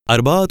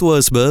4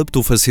 أسباب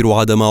تفسر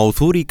عدم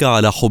عثورك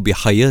على حب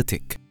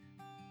حياتك.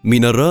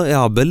 من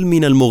الرائع بل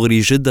من المغري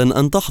جدا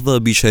أن تحظى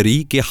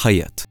بشريك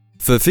حياة،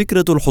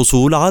 ففكرة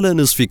الحصول على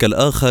نصفك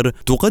الآخر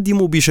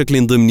تقدم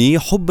بشكل ضمني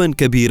حبا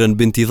كبيرا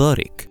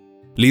بانتظارك،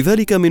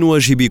 لذلك من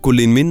واجب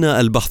كل منا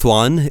البحث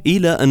عنه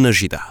إلى أن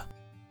نجده.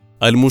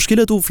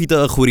 المشكلة في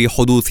تأخر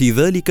حدوث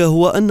ذلك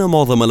هو أن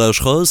معظم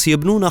الأشخاص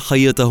يبنون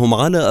حياتهم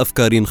على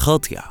أفكار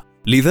خاطئة،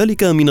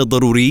 لذلك من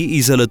الضروري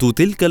إزالة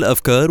تلك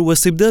الأفكار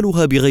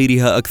واستبدالها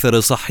بغيرها أكثر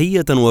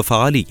صحية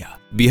وفعالية،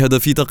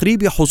 بهدف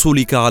تقريب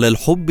حصولك على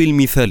الحب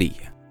المثالي.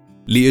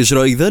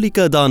 لإجراء ذلك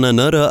دعنا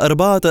نرى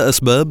 4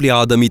 أسباب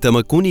لعدم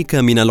تمكنك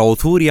من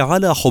العثور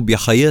على حب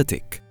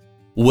حياتك.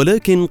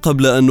 ولكن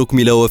قبل أن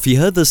نكمل وفي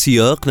هذا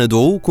السياق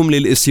ندعوكم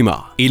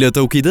للاستماع إلى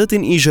توكيدات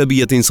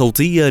إيجابية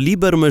صوتية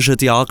لبرمجة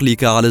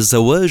عقلك على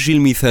الزواج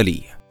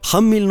المثالي.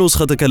 حمل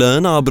نسختك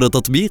الآن عبر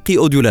تطبيق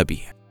أوديولابي.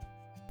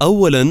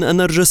 أولاً،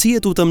 النرجسية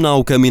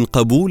تمنعك من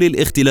قبول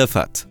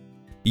الاختلافات.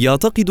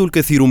 يعتقد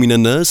الكثير من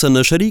الناس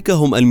أن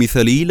شريكهم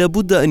المثالي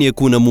لابد أن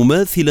يكون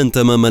مماثلاً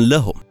تماماً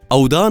لهم،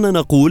 أو دعنا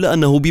نقول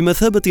أنه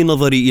بمثابة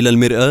النظر إلى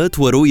المرآة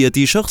ورؤية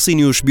شخص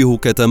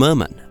يشبهك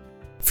تماماً.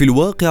 في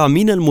الواقع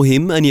من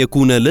المهم أن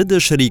يكون لدى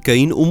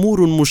الشريكين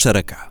أمور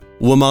مشتركة،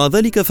 ومع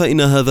ذلك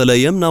فإن هذا لا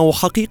يمنع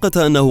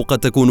حقيقة أنه قد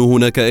تكون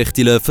هناك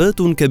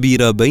اختلافات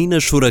كبيرة بين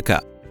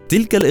الشركاء.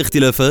 تلك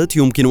الاختلافات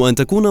يمكن أن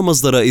تكون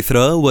مصدر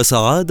إثراء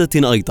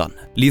وسعادة أيضاً،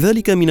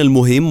 لذلك من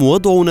المهم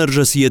وضع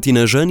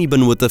نرجسيتنا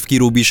جانباً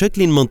والتفكير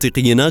بشكل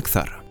منطقي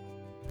أكثر.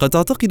 قد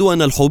تعتقد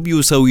أن الحب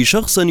يساوي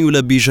شخصاً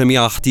يلبي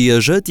جميع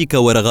احتياجاتك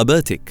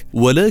ورغباتك،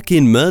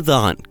 ولكن ماذا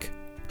عنك؟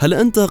 هل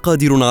أنت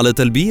قادر على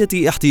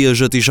تلبية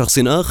احتياجات شخص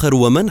آخر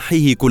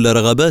ومنحه كل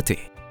رغباته؟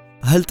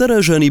 هل ترى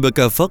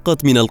جانبك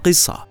فقط من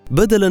القصة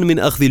بدلاً من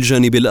أخذ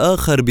الجانب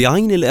الآخر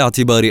بعين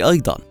الاعتبار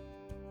أيضاً؟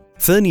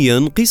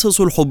 ثانياً،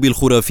 قصص الحب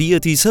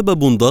الخرافية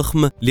سبب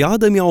ضخم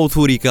لعدم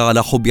عثورك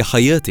على حب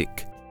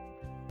حياتك.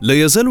 لا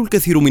يزال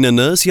الكثير من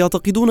الناس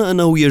يعتقدون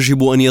أنه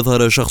يجب أن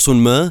يظهر شخص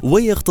ما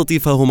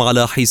ويختطفهم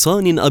على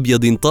حصان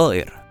أبيض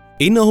طائر.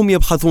 إنهم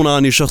يبحثون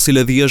عن الشخص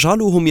الذي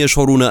يجعلهم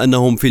يشعرون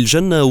أنهم في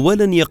الجنة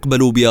ولن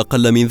يقبلوا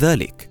بأقل من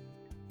ذلك.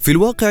 في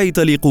الواقع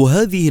تليق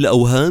هذه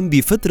الأوهام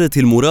بفترة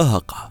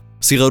المراهقة.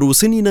 صغر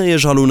سننا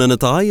يجعلنا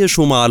نتعايش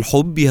مع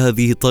الحب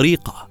بهذه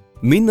الطريقة.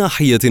 من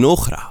ناحية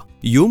أخرى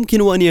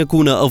يمكن أن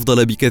يكون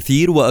أفضل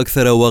بكثير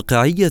وأكثر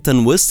واقعية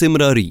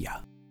واستمرارية.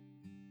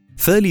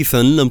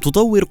 ثالثاً، لم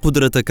تطور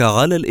قدرتك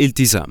على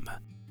الالتزام.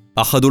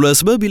 أحد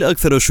الأسباب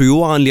الأكثر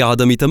شيوعاً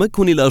لعدم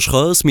تمكن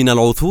الأشخاص من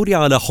العثور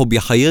على حب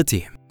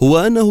حياتهم هو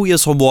أنه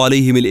يصعب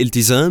عليهم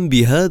الالتزام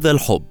بهذا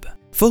الحب،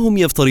 فهم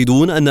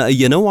يفترضون أن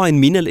أي نوع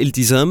من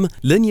الالتزام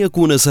لن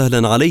يكون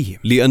سهلاً عليهم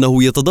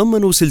لأنه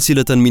يتضمن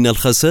سلسلة من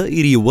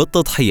الخسائر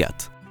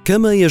والتضحيات،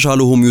 كما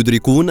يجعلهم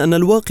يدركون أن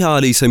الواقع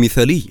ليس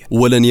مثالي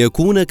ولن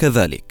يكون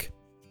كذلك.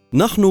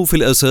 نحن في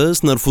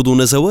الأساس نرفض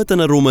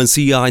نزواتنا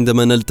الرومانسية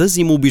عندما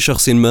نلتزم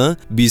بشخص ما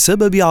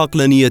بسبب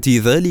عقلانية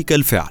ذلك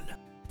الفعل.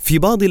 في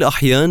بعض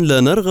الأحيان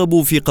لا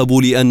نرغب في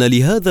قبول أن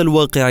لهذا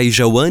الواقع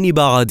جوانب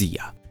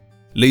عادية.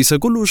 ليس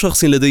كل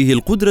شخص لديه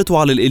القدرة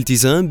على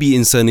الالتزام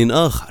بإنسان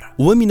آخر،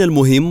 ومن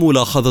المهم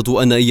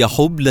ملاحظة أن أي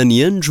حب لن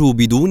ينجو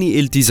بدون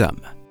التزام.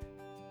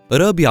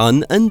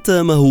 رابعاً، أنت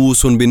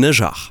مهووس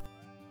بالنجاح.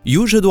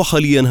 يوجد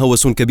حالياً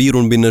هوس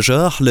كبير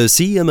بالنجاح لا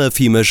سيما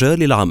في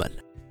مجال العمل.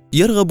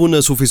 يرغب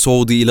الناس في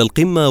الصعود إلى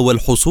القمة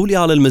والحصول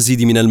على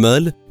المزيد من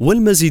المال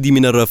والمزيد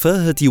من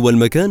الرفاهة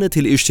والمكانة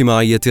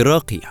الاجتماعية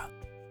الراقية.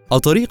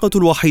 الطريقة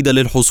الوحيدة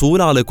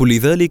للحصول على كل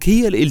ذلك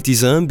هي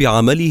الالتزام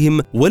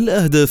بعملهم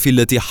والأهداف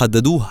التي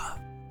حددوها.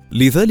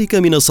 لذلك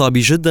من الصعب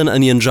جدا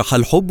أن ينجح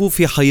الحب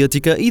في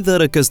حياتك إذا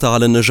ركزت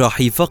على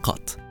النجاح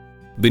فقط.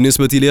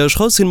 بالنسبة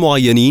لأشخاص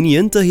معينين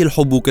ينتهي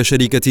الحب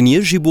كشركة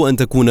يجب أن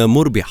تكون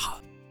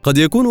مربحة. قد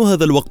يكون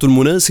هذا الوقت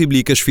المناسب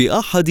لكشف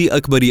أحد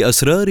أكبر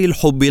أسرار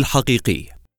الحب الحقيقي.